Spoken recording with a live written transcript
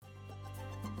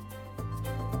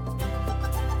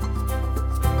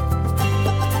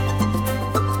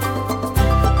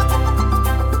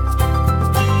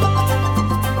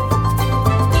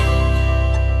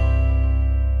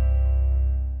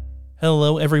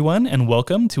Hello, everyone, and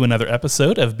welcome to another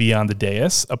episode of Beyond the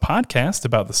Dais, a podcast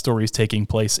about the stories taking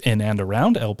place in and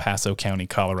around El Paso County,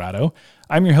 Colorado.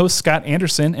 I'm your host, Scott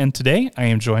Anderson, and today I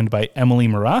am joined by Emily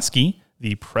Murawski,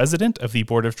 the president of the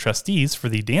Board of Trustees for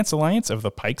the Dance Alliance of the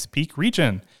Pikes Peak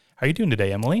region. How are you doing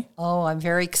today, Emily? Oh, I'm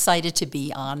very excited to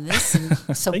be on this,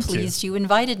 and so pleased you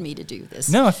invited me to do this.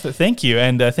 No, thank you,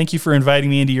 and thank you for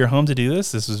inviting me into your home to do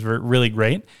this. This was really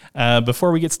great.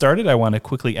 Before we get started, I want to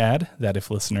quickly add that if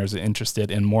listeners are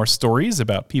interested in more stories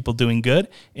about people doing good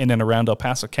in and around El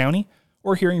Paso County,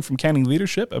 or hearing from county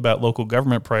leadership about local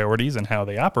government priorities and how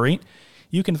they operate,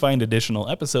 you can find additional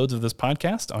episodes of this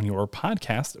podcast on your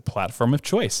podcast platform of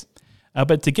choice.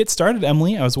 But to get started,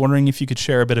 Emily, I was wondering if you could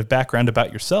share a bit of background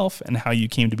about yourself and how you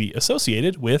came to be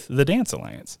associated with the Dance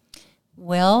Alliance.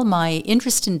 Well, my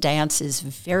interest in dance is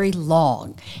very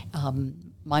long.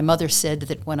 My mother said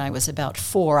that when I was about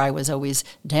 4, I was always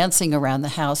dancing around the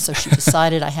house, so she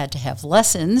decided I had to have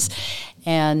lessons.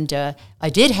 And I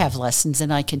did have lessons,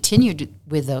 and I continued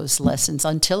with those lessons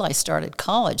until I started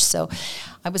college. So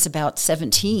I was about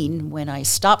 17 when I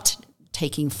stopped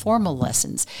taking formal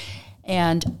lessons.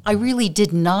 And I really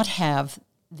did not have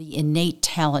the innate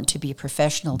talent to be a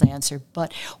professional dancer,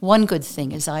 but one good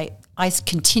thing is I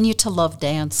continue to love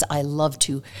dance. I love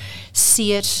to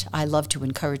see it. I love to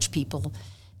encourage people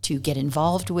to get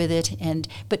involved with it.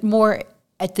 But more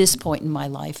at this point in my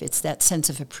life, it's that sense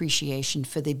of appreciation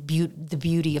for the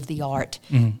beauty of the art.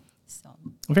 Mm-hmm.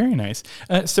 Very nice.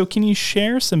 So can you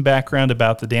share some background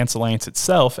about the Dance Alliance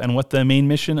itself and what the main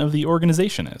mission of the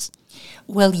organization is?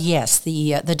 Well, yes,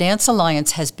 the Dance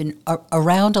Alliance has been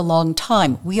around a long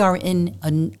time. We are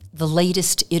in the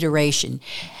latest iteration,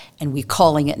 and we're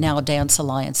calling it now Dance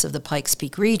Alliance of the Pikes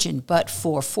Peak region. But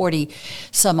for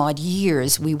 40-some-odd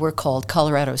years, we were called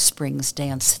Colorado Springs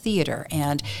Dance Theater,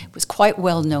 and it was quite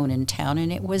well known in town,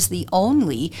 and it was the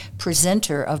only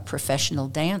presenter of professional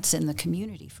dance in the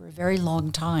community for a very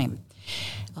long time.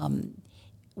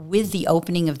 With the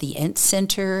opening of the Ent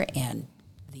Center and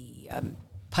the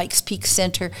Pikes Peak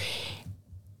Center,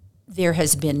 there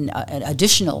has been an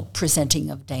additional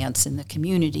presenting of dance in the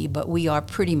community, but we are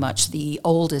pretty much the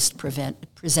oldest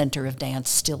presenter of dance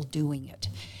still doing it.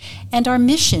 And our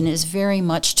mission is very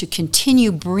much to continue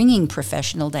bringing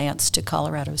professional dance to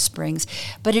Colorado Springs,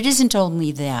 but it isn't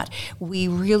only that. We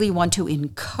really want to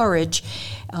encourage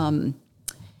the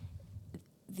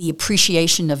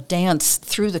appreciation of dance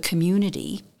through the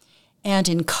community and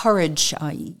encourage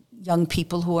young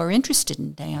people who are interested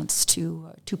in dance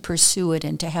to pursue it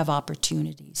and to have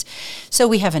opportunities. So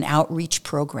we have an outreach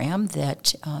program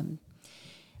that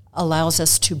allows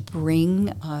us to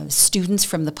bring students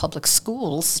from the public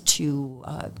schools to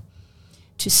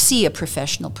see a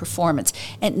professional performance.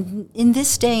 And in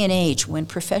this day and age, when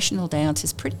professional dance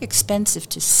is pretty expensive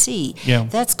to see,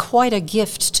 that's quite a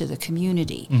gift to the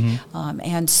community. Mm-hmm.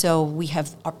 And so we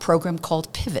have a program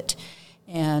called Pivot,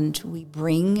 and we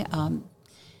bring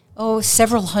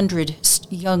several hundred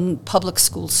young public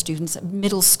school students,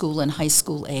 middle school and high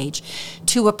school age,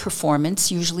 to a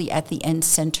performance, usually at the Ent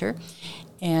Center.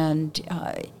 And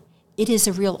it is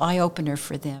a real eye-opener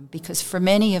for them, because for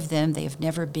many of them, they have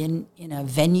never been in a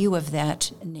venue of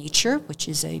that nature, which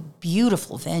is a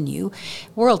beautiful venue,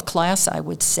 world-class, I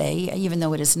would say, even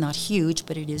though it is not huge,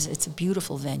 but it's a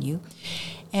beautiful venue.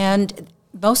 And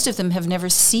most of them have never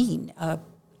seen a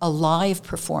live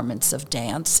performance of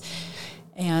dance.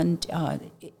 And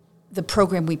the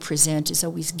program we present is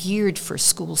always geared for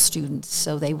school students,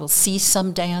 so they will see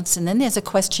some dance, and then there's a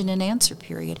question and answer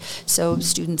period, so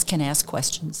students can ask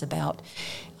questions about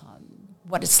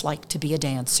what it's like to be a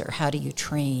dancer, how do you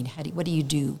train, what do you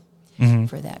do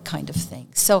for that kind of thing.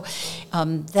 So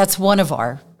that's one of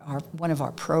our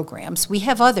programs. We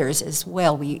have others as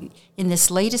well. In this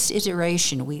latest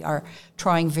iteration, we are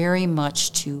trying very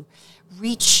much to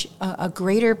reach a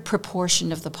greater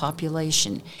proportion of the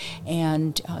population.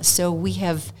 And so we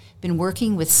have been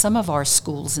working with some of our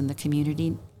schools in the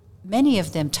community, many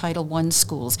of them Title I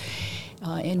schools,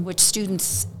 in which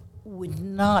students would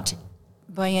not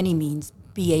by any means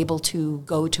be able to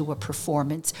go to a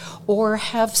performance or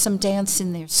have some dance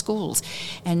in their schools.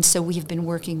 And so we have been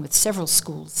working with several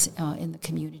schools in the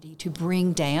community to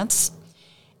bring dance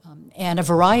and a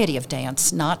variety of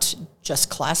dance, not just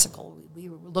classical. We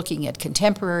were looking at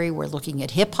contemporary, we're looking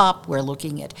at hip-hop, we're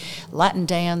looking at Latin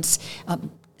dance,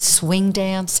 swing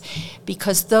dance,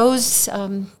 because those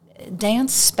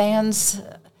dance spans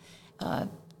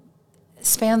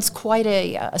quite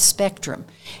a spectrum,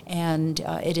 and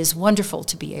it is wonderful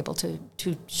to be able to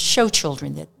show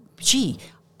children that, gee,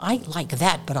 I like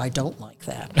that, but I don't like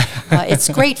that. It's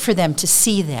great for them to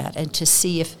see that and to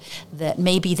see if that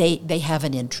maybe they have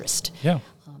an interest. Yeah.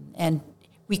 And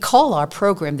we call our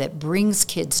program that brings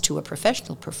kids to a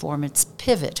professional performance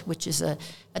pivot, which is a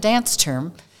dance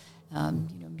term.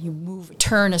 You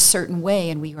turn a certain way,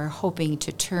 and we are hoping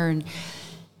to turn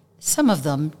some of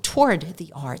them toward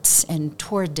the arts and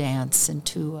toward dance and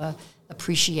to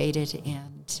appreciate it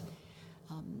and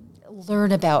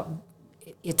learn about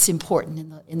its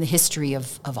importance in the history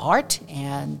of art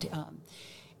and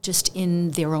just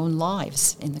in their own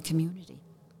lives in the community.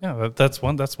 Yeah, that's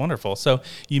wonderful. So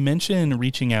you mentioned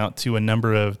reaching out to a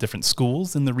number of different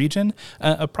schools in the region.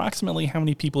 Approximately how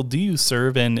many people do you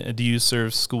serve, and do you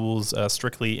serve schools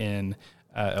strictly in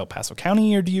El Paso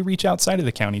County, or do you reach outside of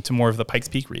the county to more of the Pikes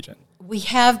Peak region? We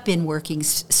have been working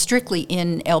strictly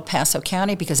in El Paso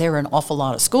County because there are an awful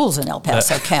lot of schools in El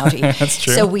Paso County. That's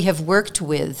true. So we have worked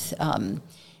with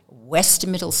West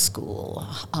Middle School.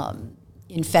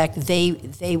 In fact,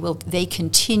 they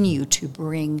continue to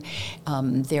bring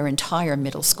their entire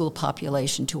middle school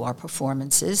population to our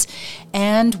performances,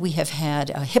 and we have had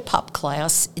a hip hop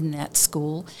class in that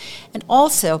school, and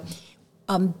also.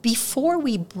 Before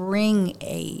we bring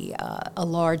a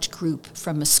large group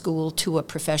from a school to a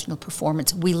professional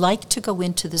performance, we like to go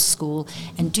into the school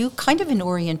and do kind of an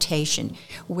orientation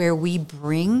where we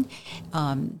bring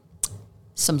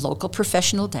some local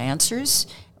professional dancers,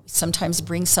 sometimes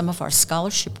bring some of our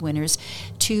scholarship winners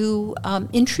to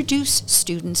introduce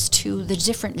students to the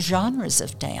different genres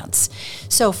of dance.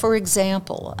 So, for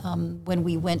example, when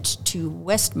we went to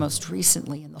West most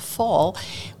recently in the fall,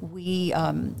 we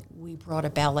brought a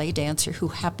ballet dancer who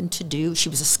happened to she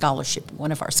was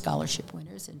one of our scholarship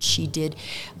winners, and she did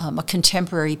a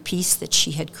contemporary piece that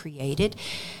she had created.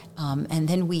 And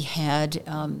then we had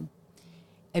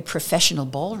a professional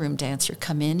ballroom dancer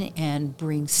come in and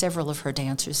bring several of her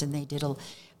dancers, and they did a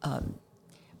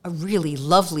really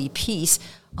lovely piece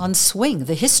on swing,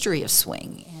 the history of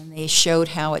swing. And they showed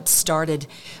how it started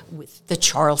with the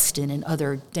Charleston and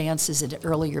other dances at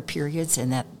earlier periods,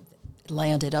 and that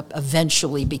landed up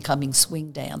eventually becoming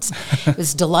swing dance. It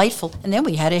was delightful. And then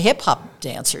we had a hip-hop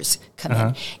dancers come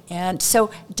in. And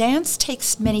so dance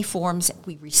takes many forms.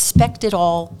 We respect it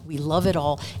all. We love it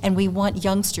all. And we want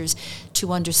youngsters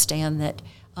to understand that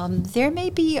there may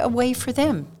be a way for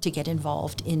them to get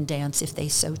involved in dance if they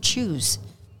so choose.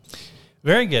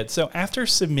 Very good. So after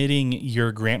submitting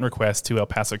your grant request to El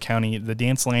Paso County, the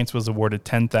Dance Alliance was awarded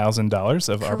 $10,000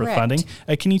 of ARPA funding.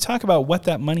 Can you talk about what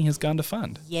that money has gone to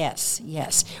fund? Yes.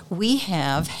 We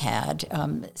have had a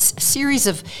series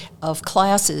of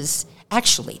classes.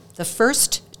 Actually, the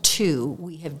first two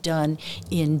we have done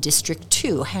in District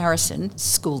 2, Harrison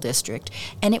School District,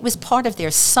 and it was part of their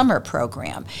summer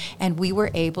program. And we were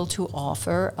able to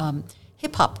offer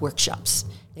hip-hop workshops.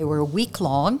 They were a week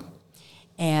long,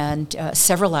 and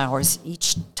several hours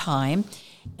each time,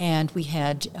 and we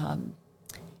had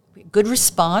good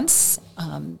response.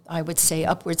 I would say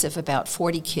upwards of about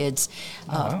 40 kids,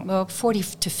 40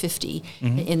 to 50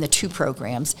 in the two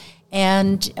programs,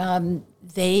 and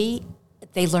they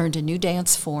learned a new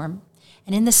dance form.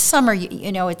 And in the summer,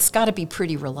 it's got to be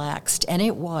pretty relaxed, and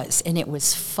it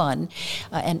was fun.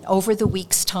 And over the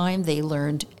week's time, they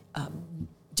learned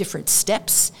different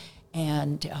steps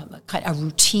and kind of a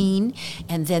routine,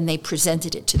 and then they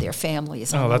presented it to their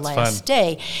families on the last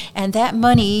day. And that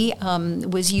money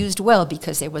was used well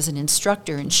because there was an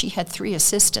instructor, and she had 3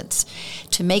 assistants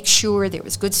to make sure there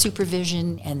was good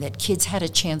supervision and that kids had a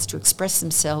chance to express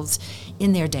themselves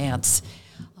in their dance.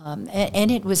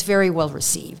 And it was very well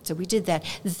received. So we did that.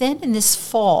 Then in this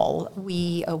fall,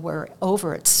 we were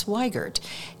over at Swigert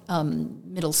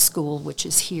Middle School, which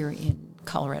is here in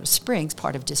Colorado Springs,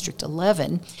 part of District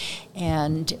 11,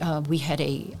 and we had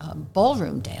a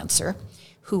ballroom dancer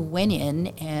who went in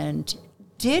and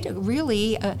did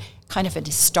really kind of an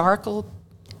historical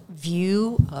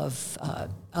view of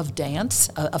dance,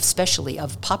 especially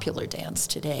of popular dance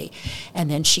today.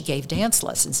 And then she gave dance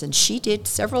lessons, and she did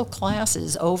several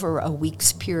classes over a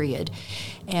week's period.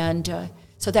 And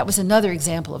so that was another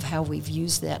example of how we've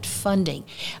used that funding.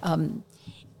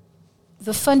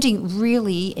 The funding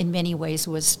really, in many ways,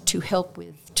 was to help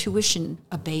with tuition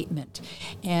abatement.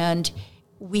 And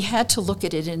we had to look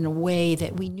at it in a way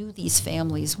that we knew these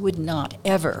families would not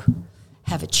ever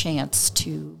have a chance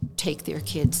to take their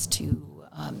kids to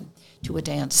a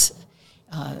dance,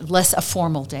 a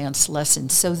formal dance lesson.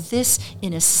 So this,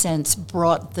 in a sense,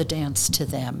 brought the dance to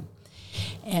them.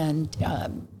 And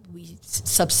we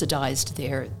subsidized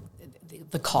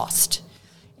the cost.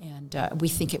 And we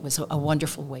think it was a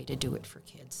wonderful way to do it for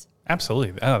kids.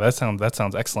 Absolutely. Oh, that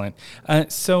sounds excellent.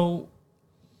 So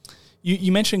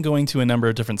You mentioned going to a number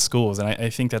of different schools, and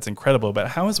I think that's incredible, but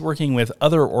how has working with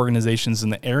other organizations in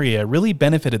the area really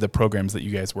benefited the programs that you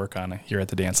guys work on here at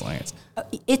the Dance Alliance?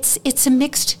 It's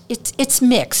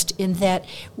mixed in that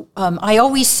I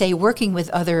always say working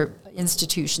with other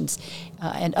institutions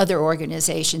and other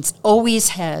organizations always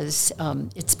has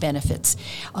its benefits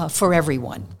for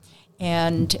everyone.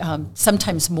 And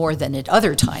sometimes more than at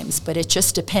other times, but it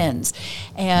just depends.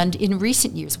 And in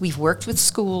recent years, we've worked with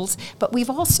schools, but we've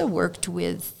also worked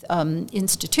with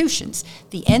institutions.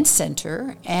 The End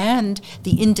Center and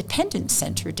the Independent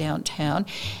Center downtown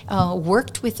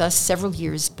worked with us several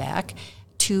years back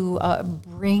to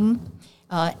bring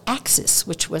Axis,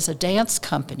 which was a dance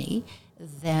company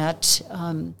that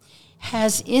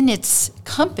has in its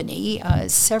company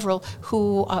several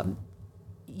who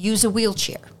use a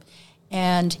wheelchair.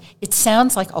 And it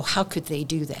sounds like, oh, how could they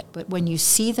do that? But when you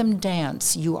see them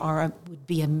dance, you would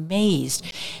be amazed.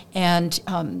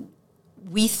 And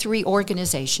we three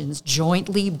organizations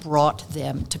jointly brought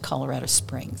them to Colorado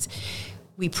Springs.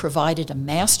 We provided a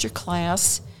master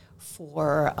class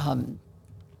for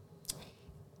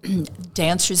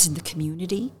dancers in the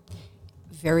community,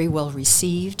 very well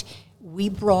received. We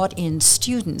brought in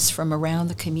students from around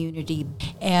the community,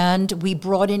 and we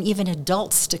brought in even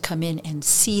adults to come in and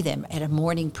see them at a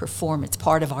morning performance,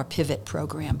 part of our Pivot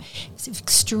program. It's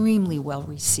extremely well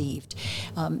received.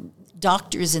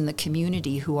 Doctors in the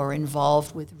community who are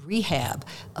involved with rehab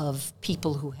of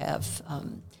people who have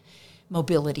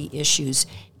mobility issues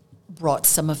brought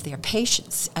some of their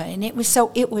patients. And it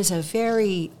was a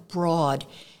very broad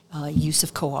use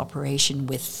of cooperation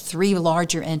with three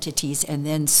larger entities and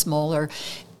then smaller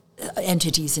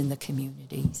entities in the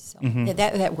community. So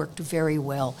that worked very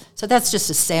well. So that's just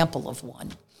a sample of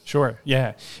one. Sure,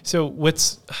 yeah. So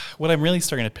what I'm really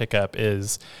starting to pick up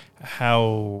is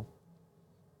how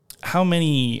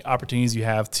many opportunities you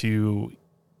have to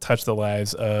touch the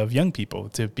lives of young people,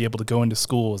 to be able to go into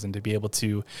schools and to be able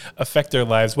to affect their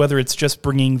lives, whether it's just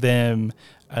bringing them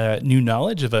new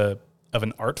knowledge of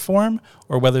an art form,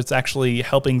 or whether it's actually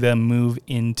helping them move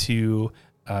into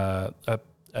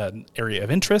an area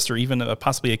of interest or even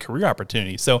possibly a career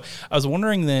opportunity. So I was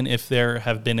wondering then if there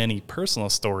have been any personal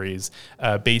stories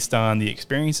based on the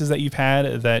experiences that you've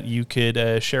had that you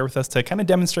could share with us to kind of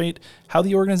demonstrate how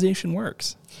the organization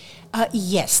works.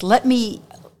 Yes, let me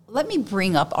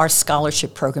bring up our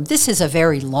scholarship program. This is a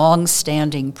very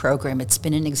long-standing program. It's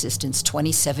been in existence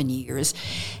 27 years,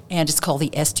 and it's called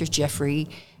the Esther Jeffrey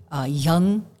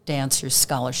Young Dancers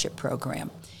Scholarship Program.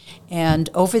 And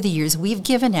over the years, we've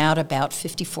given out about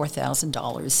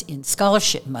 $54,000 in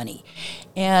scholarship money.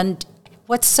 And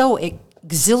what's so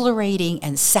exhilarating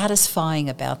and satisfying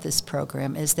about this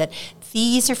program is that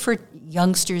these are for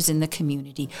youngsters in the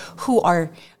community who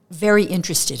are very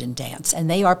interested in dance, and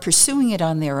they are pursuing it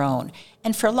on their own.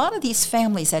 And for a lot of these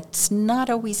families, that's not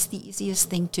always the easiest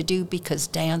thing to do because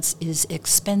dance is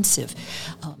expensive.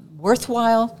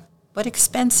 Worthwhile, but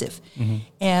expensive. Mm-hmm.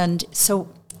 And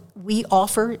so we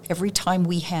offer, every time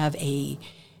we have a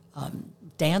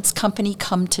dance company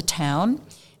come to town,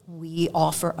 we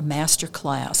offer a master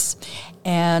class.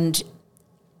 And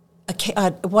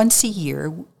once a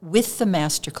year, with the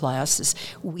master classes,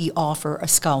 we offer a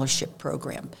scholarship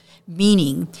program,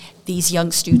 meaning these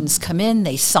young students come in,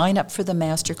 they sign up for the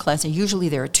master class, and usually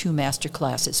there are two master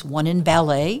classes, one in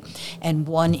ballet and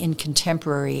one in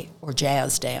contemporary or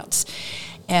jazz dance.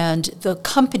 And the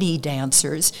company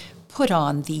dancers put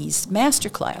on these master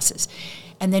classes.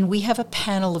 And then we have a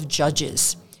panel of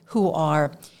judges who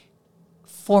are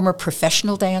former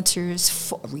professional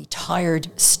dancers, retired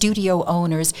studio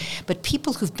owners, but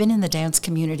people who've been in the dance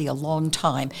community a long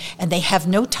time, and they have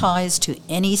no ties to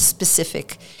any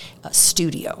specific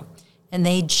studio. And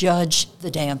they judge the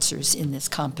dancers in this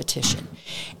competition.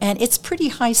 And it's pretty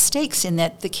high stakes in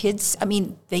that the kids,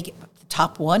 the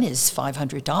top one is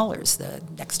 $500. The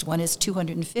next one is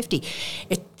 $250.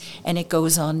 And it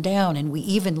goes on down. And we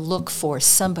even look for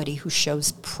somebody who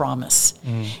shows promise.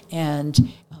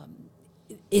 And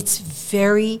it's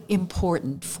very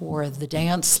important for the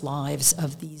dance lives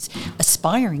of these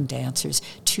aspiring dancers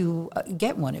to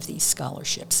get one of these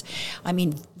scholarships.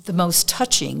 The most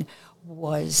touching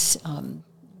was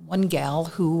one gal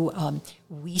who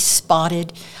we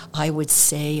spotted, I would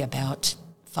say, about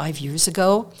 5 years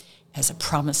ago as a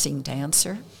promising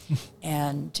dancer.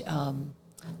 And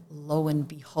lo and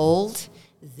behold,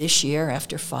 this year,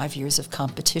 after 5 years of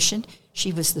competition,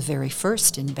 she was the very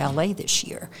first in ballet this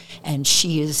year. And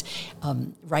she is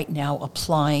right now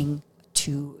applying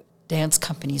to dance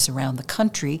companies around the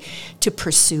country to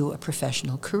pursue a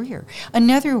professional career.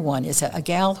 Another one is a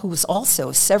gal who was also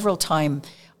a several-time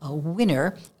a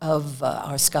winner of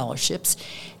our scholarships.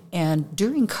 And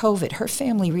during COVID, her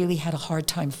family really had a hard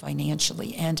time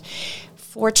financially. And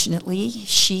fortunately,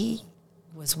 she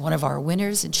was one of our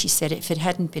winners, and she said if it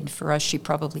hadn't been for us, she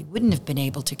probably wouldn't have been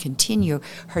able to continue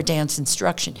her dance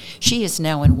instruction. She is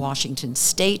now in Washington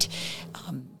State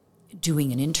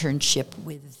doing an internship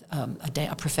with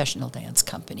a professional dance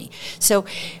company. So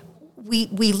we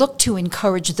look to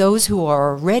encourage those who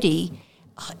are already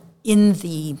in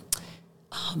the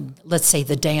let's say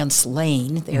the dance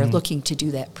lane. They're looking to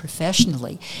do that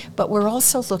professionally, but we're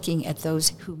also looking at those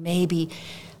who maybe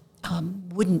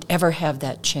wouldn't ever have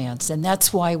that chance, and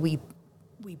that's why we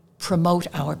promote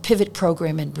our Pivot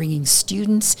program and bringing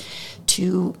students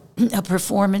to a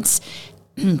performance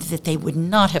that they would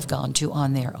not have gone to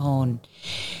on their own.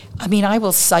 I mean, I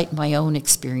will cite my own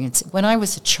experience. When I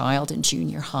was a child in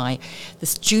junior high,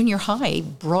 this junior high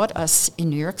brought us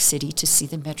in New York City to see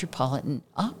the Metropolitan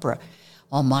Opera.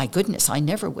 Oh, my goodness, I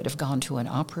never would have gone to an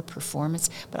opera performance,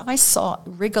 but I saw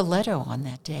Rigoletto on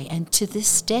that day, and to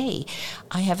this day,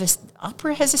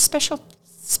 opera has a special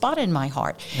spot in my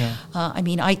heart. Yeah. I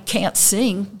mean, I can't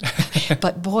sing,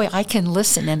 but boy, I can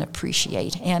listen and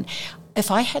appreciate. And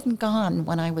if I hadn't gone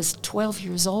when I was 12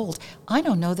 years old, I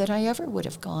don't know that I ever would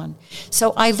have gone.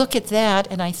 So I look at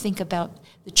that, and I think about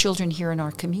the children here in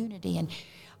our community, and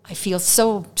I feel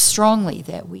so strongly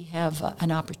that we have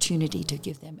an opportunity to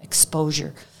give them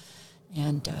exposure,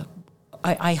 and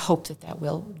I hope that there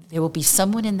will be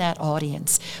someone in that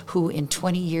audience who in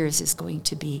 20 years is going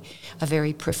to be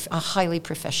a highly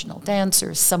professional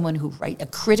dancer, someone a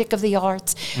critic of the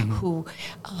arts, who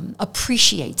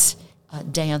appreciates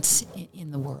dance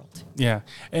in the world. Yeah,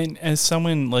 and as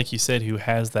someone, like you said, who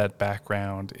has that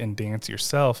background in dance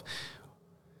yourself,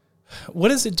 what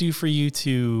does it do for you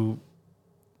to,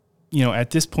 at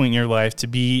this point in your life, to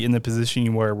be in the position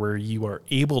you are where you are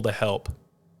able to help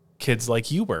kids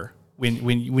like you were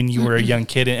when you were a young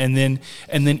kid, and then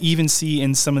even see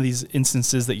in some of these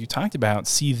instances that you talked about,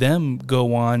 see them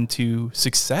go on to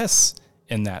success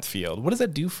in that field? What does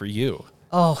that do for you?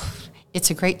 Oh, it's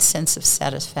a great sense of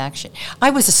satisfaction. I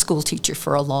was a school teacher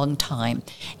for a long time,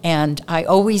 and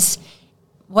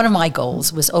one of my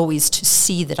goals was always to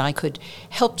see that I could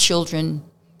help children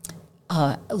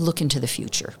look into the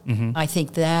future. I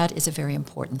think that is a very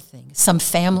important thing. Some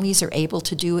families are able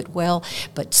to do it well,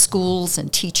 but schools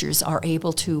and teachers are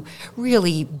able to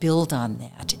really build on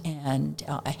that and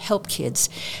help kids,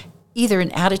 either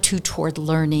an attitude toward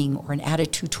learning or an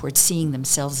attitude toward seeing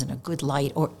themselves in a good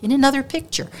light or in another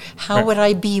picture. How would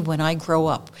I be when I grow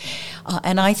up?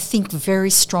 And I think very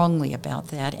strongly about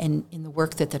that, and in the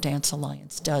work that the Dance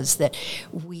Alliance does, that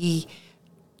we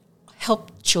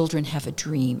help children have a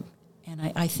dream.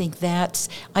 And I think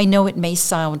I know it may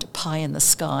sound pie in the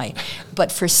sky, but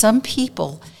for some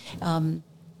people,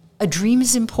 a dream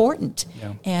is important.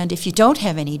 Yeah. And if you don't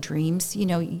have any dreams,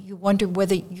 you wonder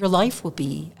whether your life will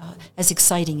be as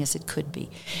exciting as it could be.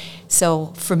 So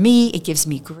for me, it gives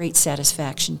me great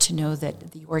satisfaction to know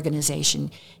that the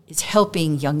organization is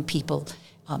helping young people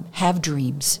have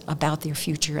dreams about their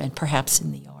future and perhaps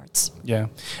in the arts. Yeah.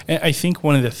 And I think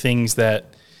one of the things that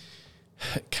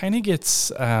kind of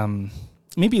gets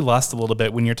maybe lost a little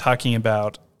bit when you're talking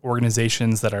about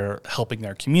organizations that are helping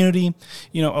their community.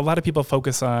 A lot of people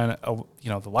focus on,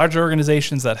 the larger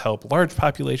organizations that help large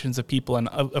populations of people. And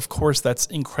of course, that's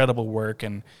incredible work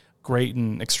and great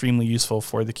and extremely useful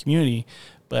for the community.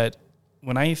 But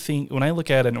when I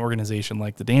look at an organization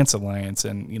like the Dance Alliance,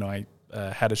 and, I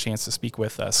had a chance to speak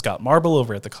with Scott Marble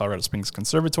over at the Colorado Springs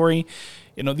Conservatory,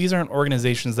 these aren't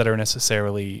organizations that are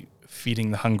necessarily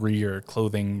feeding the hungry or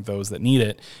clothing those that need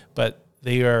it, but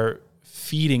they are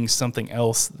feeding something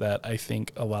else that I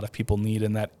think a lot of people need,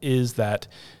 and that is that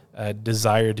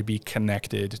desire to be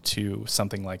connected to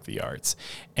something like the arts.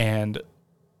 And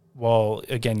while,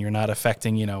 again, you're not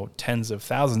affecting, tens of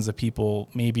thousands of people,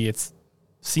 maybe it's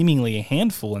seemingly a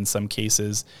handful in some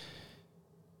cases,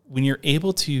 when you're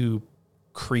able to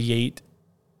create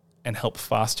and help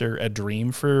foster a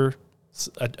dream for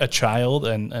a child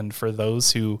and for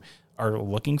those who are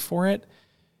looking for it,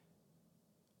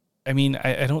 I mean,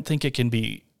 I don't think it can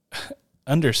be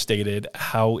understated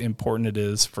how important it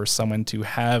is for someone to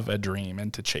have a dream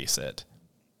and to chase it.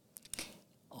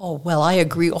 Oh, well, I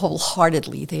agree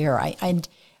wholeheartedly there. And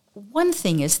one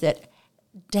thing is that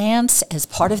dance, as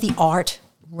part of the art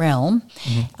realm,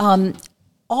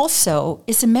 also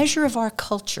is a measure of our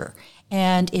culture.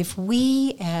 And if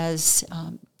we as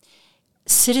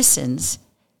citizens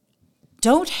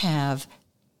don't have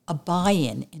a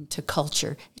buy-in into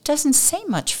culture, it doesn't say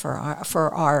much for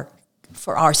our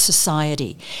for our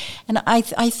society. And I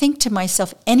think to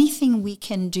myself, anything we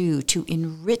can do to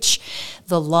enrich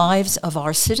the lives of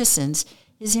our citizens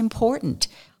is important.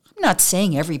 I'm not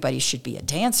saying everybody should be a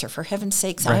dancer, for heaven's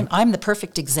sakes. Right. I'm the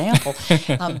perfect example.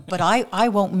 But I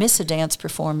won't miss a dance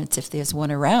performance if there's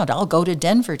one around. I'll go to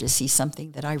Denver to see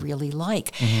something that I really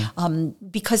like,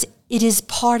 because it is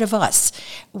part of us.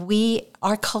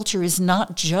 Our culture is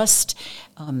not just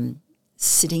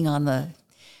sitting on the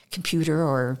computer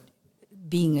or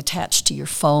being attached to your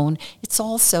phone. It's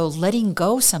also letting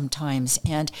go sometimes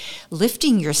and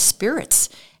lifting your spirits.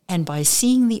 And by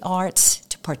seeing the arts,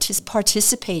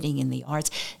 participating in the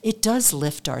arts, it does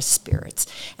lift our spirits.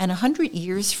 And 100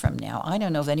 years from now, I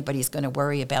don't know if anybody's going to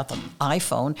worry about the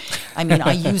iPhone. I mean,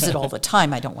 I use it all the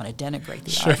time. I don't want to denigrate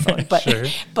the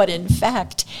iPhone. But in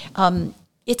fact,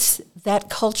 it's that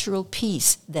cultural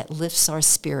piece that lifts our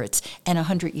spirits. And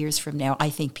 100 years from now, I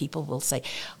think people will say,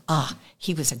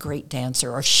 he was a great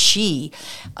dancer, or she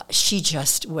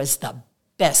just was the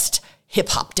best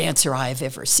hip-hop dancer I've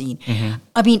ever seen.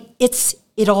 I mean,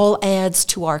 it all adds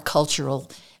to our cultural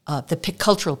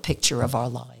picture of our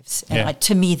lives. And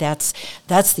to me, that's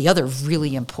the other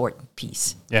really important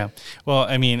piece. Yeah. Well,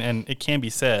 I mean, and it can be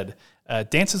said,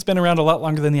 dance has been around a lot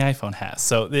longer than the iPhone has.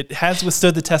 So it has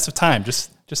withstood the test of time.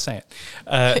 Just saying.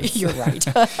 You're right.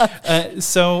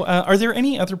 So are there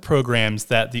any other programs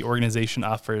that the organization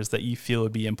offers that you feel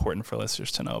would be important for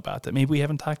listeners to know about that maybe we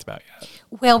haven't talked about yet?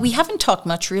 Well, we haven't talked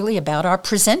much really about our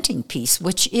presenting piece,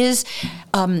 which is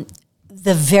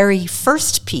the very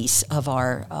first piece of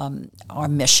our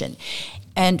mission.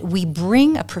 And we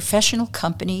bring a professional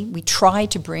company. We try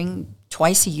to bring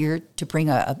twice a year to bring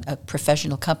a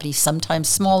professional company, sometimes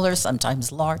smaller, sometimes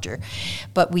larger.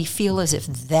 But we feel as if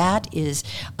that is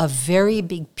a very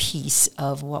big piece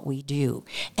of what we do.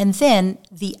 And then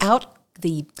the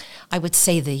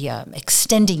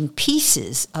extending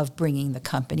pieces of bringing the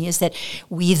company is that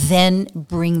we then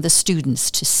bring the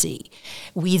students to see.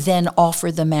 We then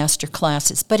offer the master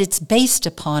classes, but it's based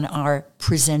upon our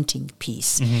presenting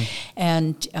piece.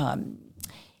 And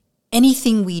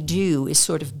anything we do is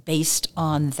sort of based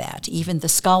on that. Even the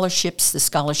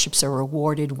scholarships are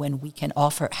awarded when we can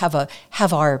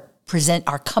have our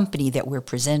company that we're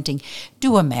presenting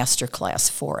do a master class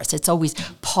for us. It's always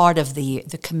part of the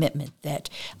commitment that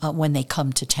when they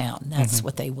come to town, that's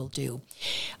what they will do.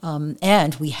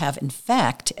 And we have, in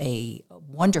fact, a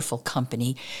wonderful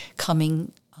company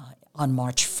coming on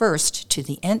March 1st to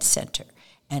the Ent Center.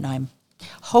 And I'm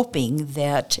hoping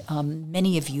that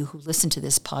many of you who listen to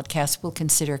this podcast will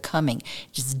consider coming.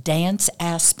 It's Dance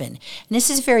Aspen. And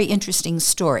this is a very interesting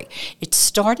story. It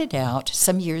started out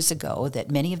some years ago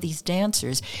that many of these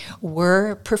dancers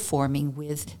were performing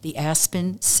with the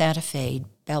Aspen Santa Fe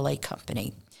Ballet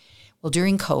Company. Well,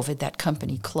 during COVID, that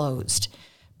company closed.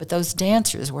 But those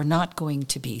dancers were not going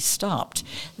to be stopped.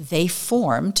 They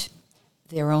formed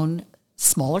their own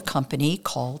smaller company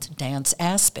called Dance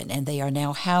Aspen, and they are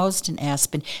now housed in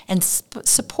Aspen and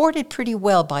supported pretty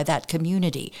well by that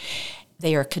community.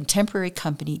 They are a contemporary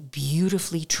company,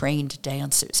 beautifully trained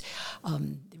dancers.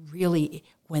 Really,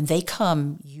 when they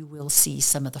come, you will see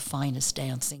some of the finest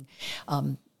dancing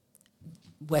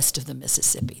west of the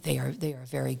Mississippi. They are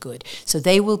very good. So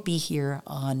they will be here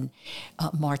on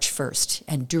March 1st,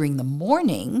 and during the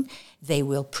morning, they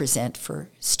will present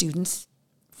for students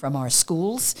from our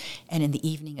schools, and in the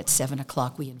evening at 7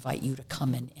 o'clock, we invite you to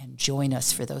come and join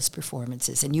us for those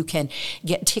performances. And you can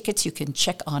get tickets. You can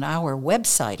check on our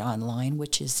website online,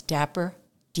 which is dappr.org,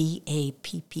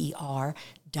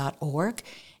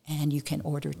 and you can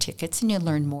order tickets, and you'll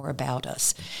learn more about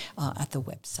us at the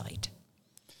website.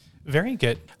 Very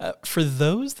good. For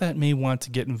those that may want to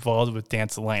get involved with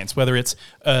Dance Alliance, whether it's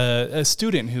a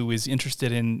student who is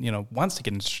interested in, wants to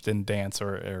get interested in dance,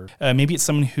 or maybe it's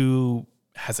someone who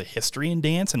has a history in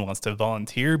dance and wants to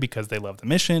volunteer because they love the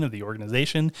mission of the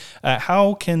organization,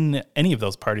 how can any of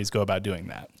those parties go about doing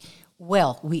that?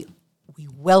 Well, we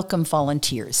welcome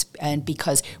volunteers, and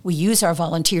because we use our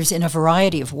volunteers in a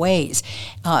variety of ways.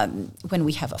 When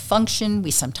we have a function,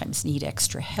 we sometimes need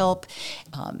extra help.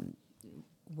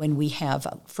 When we have,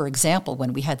 for example,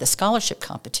 when we had the scholarship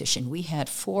competition, we had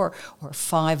 4 or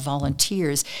 5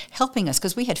 volunteers helping us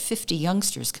because we had 50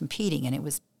 youngsters competing, and it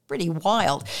was pretty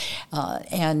wild.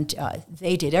 And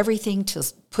they did everything to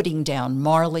putting down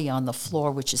marley on the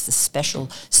floor, which is the special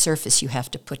surface you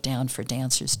have to put down for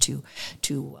dancers to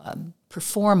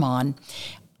perform on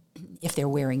if they're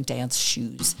wearing dance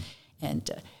shoes. And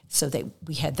so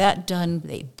we had that done.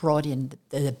 They brought in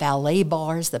the ballet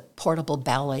bars, the portable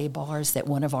ballet bars that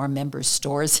one of our members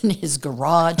stores in his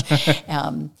garage.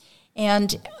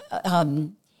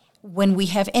 when we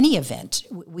have any event,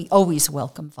 we always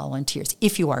welcome volunteers.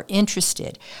 If you are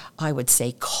interested, I would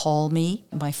say call me.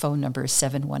 My phone number is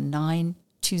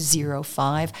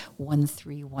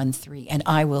 719-205-1313, and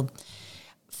I will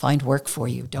find work for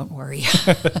you. Don't worry.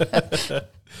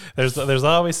 There's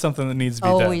always something that needs to be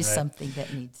done. Always something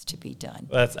that needs to be done.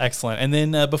 That's excellent. And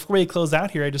then before we close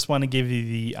out here, I just want to give you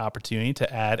the opportunity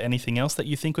to add anything else that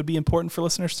you think would be important for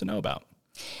listeners to know about.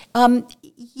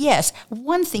 Yes.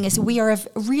 One thing is we are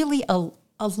really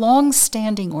a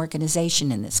long-standing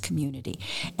organization in this community,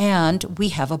 and we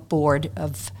have a board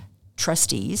of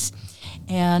trustees.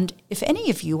 And if any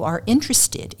of you are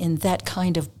interested in that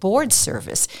kind of board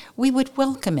service, we would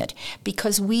welcome it,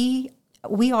 because we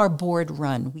are board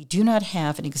run. We do not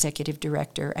have an executive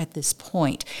director at this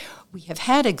point. We have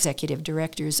had executive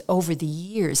directors over the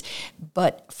years,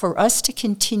 but for us to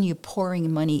continue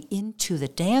pouring money into the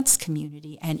dance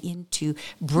community and into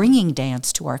bringing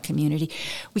dance to our community,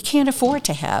 we can't afford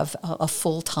to have a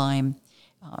full-time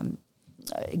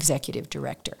executive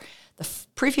director. The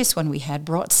previous one we had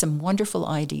brought some wonderful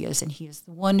ideas, and he is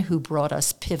the one who brought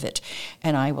us Pivot,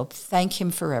 and I will thank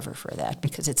him forever for that,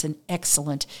 because it's an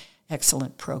excellent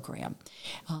program.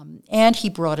 And he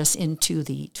brought us into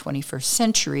the 21st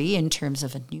century in terms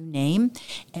of a new name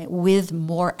with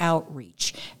more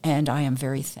outreach, and I am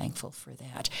very thankful for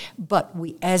that. But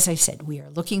as I said, we are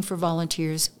looking for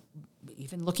volunteers,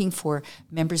 even looking for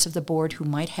members of the board who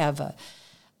might have a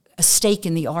stake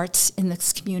in the arts in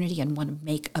this community and want to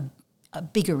make a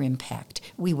bigger impact.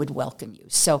 We would welcome you.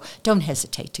 So don't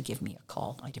hesitate to give me a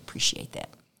call. I'd appreciate that.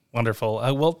 Wonderful.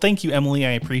 Well, thank you, Emily.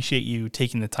 I appreciate you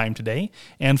taking the time today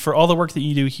and for all the work that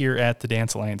you do here at the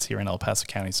Dance Alliance here in El Paso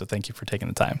County. So thank you for taking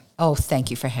the time. Oh, thank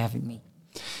you for having me.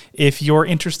 If you're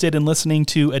interested in listening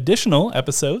to additional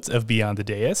episodes of Beyond the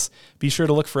Dais, be sure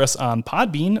to look for us on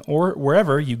Podbean or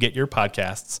wherever you get your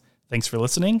podcasts. Thanks for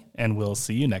listening, and we'll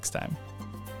see you next time.